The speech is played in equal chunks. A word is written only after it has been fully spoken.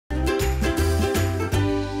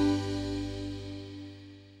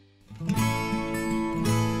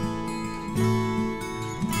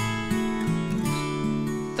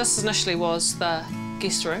this initially was the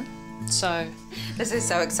guest room, so... This is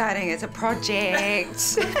so exciting, it's a project.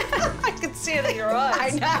 I can see it in your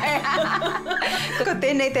eyes. I know. Ko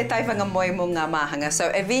tēnei te taiwhanga moe mo ngā māhanga, so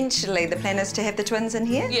eventually the plan is to have the twins in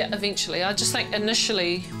here? Yeah, eventually. I just think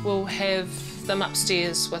initially we'll have them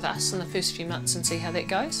upstairs with us in the first few months and see how that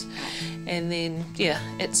goes. And then, yeah,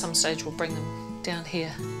 at some stage we'll bring them down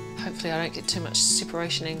here. Hopefully I don't get too much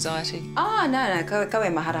separation anxiety. Oh, no, go e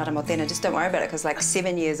maharara mo tēnā. Just don't worry about it, because like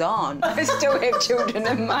 7 years on, I still have children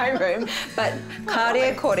in my room. But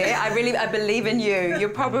kare kore, I believe in you. You're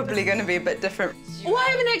probably going to be a bit different. Well, I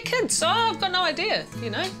haven't had kids, so I've got no idea,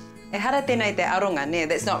 you know. E hara tēnei te aronga, ne?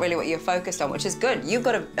 That's not really what you're focused on, which is good. You've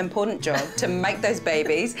got an important job to make those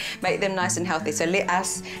babies, make them nice and healthy. So let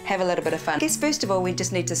us have a little bit of fun. I guess first of all, we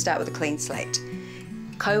just need to start with a clean slate.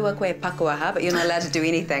 Kaua koe pakuaha, but you're not allowed to do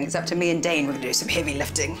anything. It's up to me and Dean. We're going to do some heavy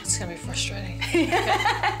lifting. It's going to be frustrating.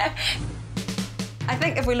 I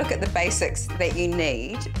think if we look at the basics that you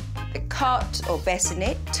need, a cot or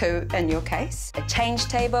bassinet, 2 in your case, a change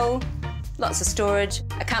table, lots of storage,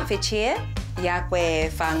 a comfy chair, ya koe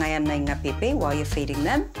whāngai ana i ngā pepe while you're feeding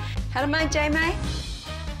them. How am I, Jenny-May?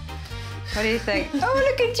 What do you think? Oh,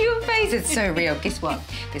 look at your face. It's so real. Guess what?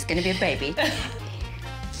 There's going to be a baby.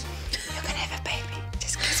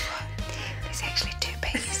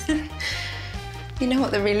 You know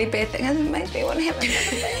what the really bad thing is? It makes me want to have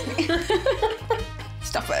another baby.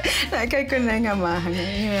 Stop it. Okay, kunanga mahanga.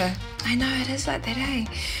 Yeah. I know, it is like that, eh?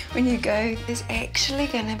 When you go, there's actually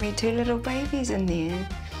going to be 2 little babies in there.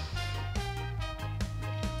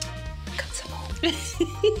 Got some more.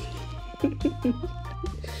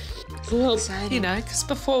 Well, you know, because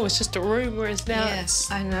before it was just a room, whereas now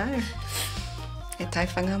it's... I know. E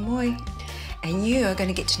taiwhanga moi. And you are going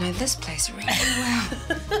to get to know this place really well.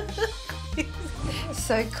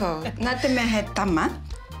 So cool. Nā te mea he tama,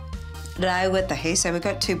 rauatahi, so we've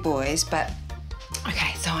got 2 boys, but...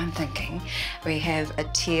 OK, so I'm thinking we have a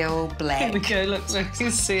teal, black... Here we go, look, you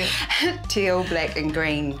can see it. Teal, black and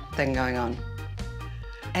green thing going on.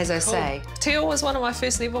 As I say. Teal was one of my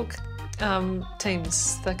first netball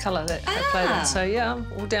teams, the colour that I played in, so yeah,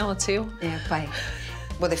 I'm all down with teal. Yeah, pai.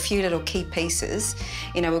 With a few little key pieces.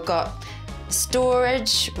 You know, we've got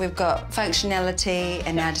storage, we've got functionality,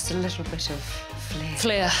 and now just a little bit of flair.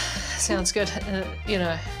 Flair, sounds good. You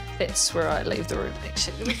know, that's where I leave the room,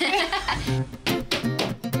 actually.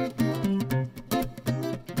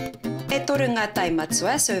 E toru ngā tai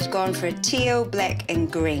matua, so we've gone for a teal, black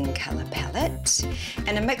and green colour palette,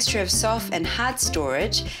 and a mixture of soft and hard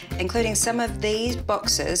storage, including some of these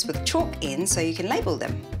boxes with chalk ends so you can label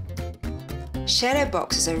them. Shadow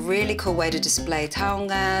boxes are a really cool way to display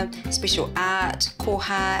taonga, special art,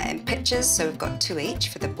 koha and pictures, so we've got 2 each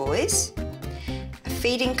for the boys. A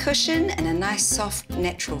feeding cushion and a nice soft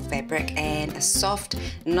natural fabric, and a soft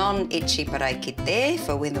non-itchy paraikite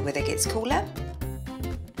for when the weather gets cooler.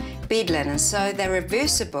 Bed linen, so they're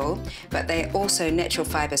reversible, but they're also natural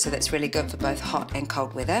fibre, so that's really good for both hot and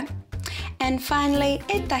cold weather. And finally,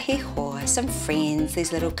 e tahi hoa, some friends,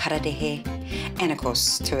 these little kararehe, and of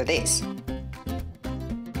course 2 of these.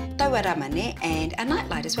 Taua ramane and a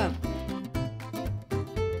nightlight as well.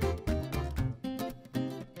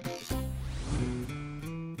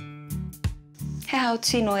 How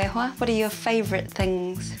tino e hoa? What are your favourite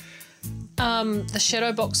things? The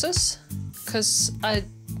shadow boxes, because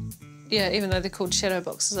even though they're called shadow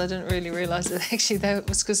boxes, I didn't really realise that actually that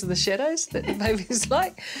was because of the shadows that the babies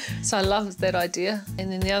like. So I loved that idea.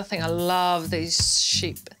 And then the other thing, I love these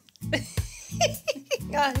sheep.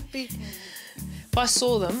 If I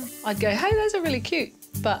saw them, I'd go, hey, those are really cute.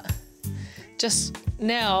 But just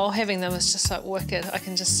now, having them is just like wicked. I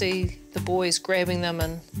can just see the boys grabbing them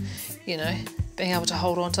and, you know, being able to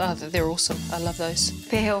hold on to them. They're awesome. I love those.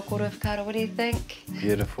 Peheo koro whakaro, what do you think?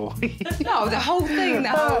 Beautiful. No, the whole thing,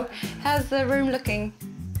 how's the room looking?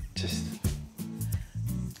 Just...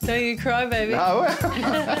 Don't you cry, baby? No,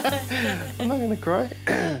 I'm not going to cry.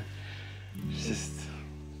 It's just...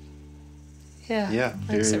 Yeah,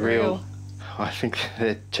 very real. I think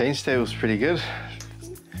the change table's pretty good.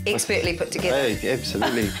 Expertly put together. Hey,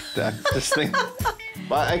 absolutely. This thing.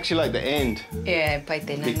 But I actually like the end. Yeah,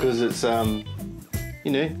 because it's,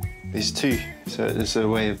 you know, there's 2. So it's a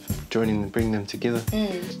way of joining and bringing them together.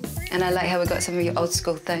 And I like how we got some of your old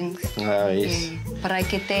school things. Oh, yes.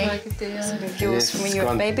 Paraikite, some of yours from when you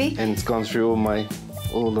were a baby. And it's gone through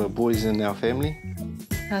all the boys in our family.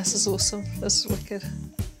 This is awesome. This is wicked.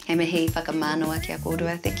 He mihi whakamanoa kia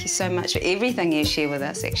korua. Thank you so much for everything you share with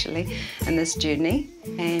us, actually, in this journey.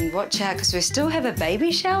 And watch out, because we still have a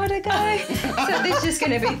baby shower to go. So there's just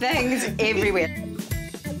going to be things everywhere.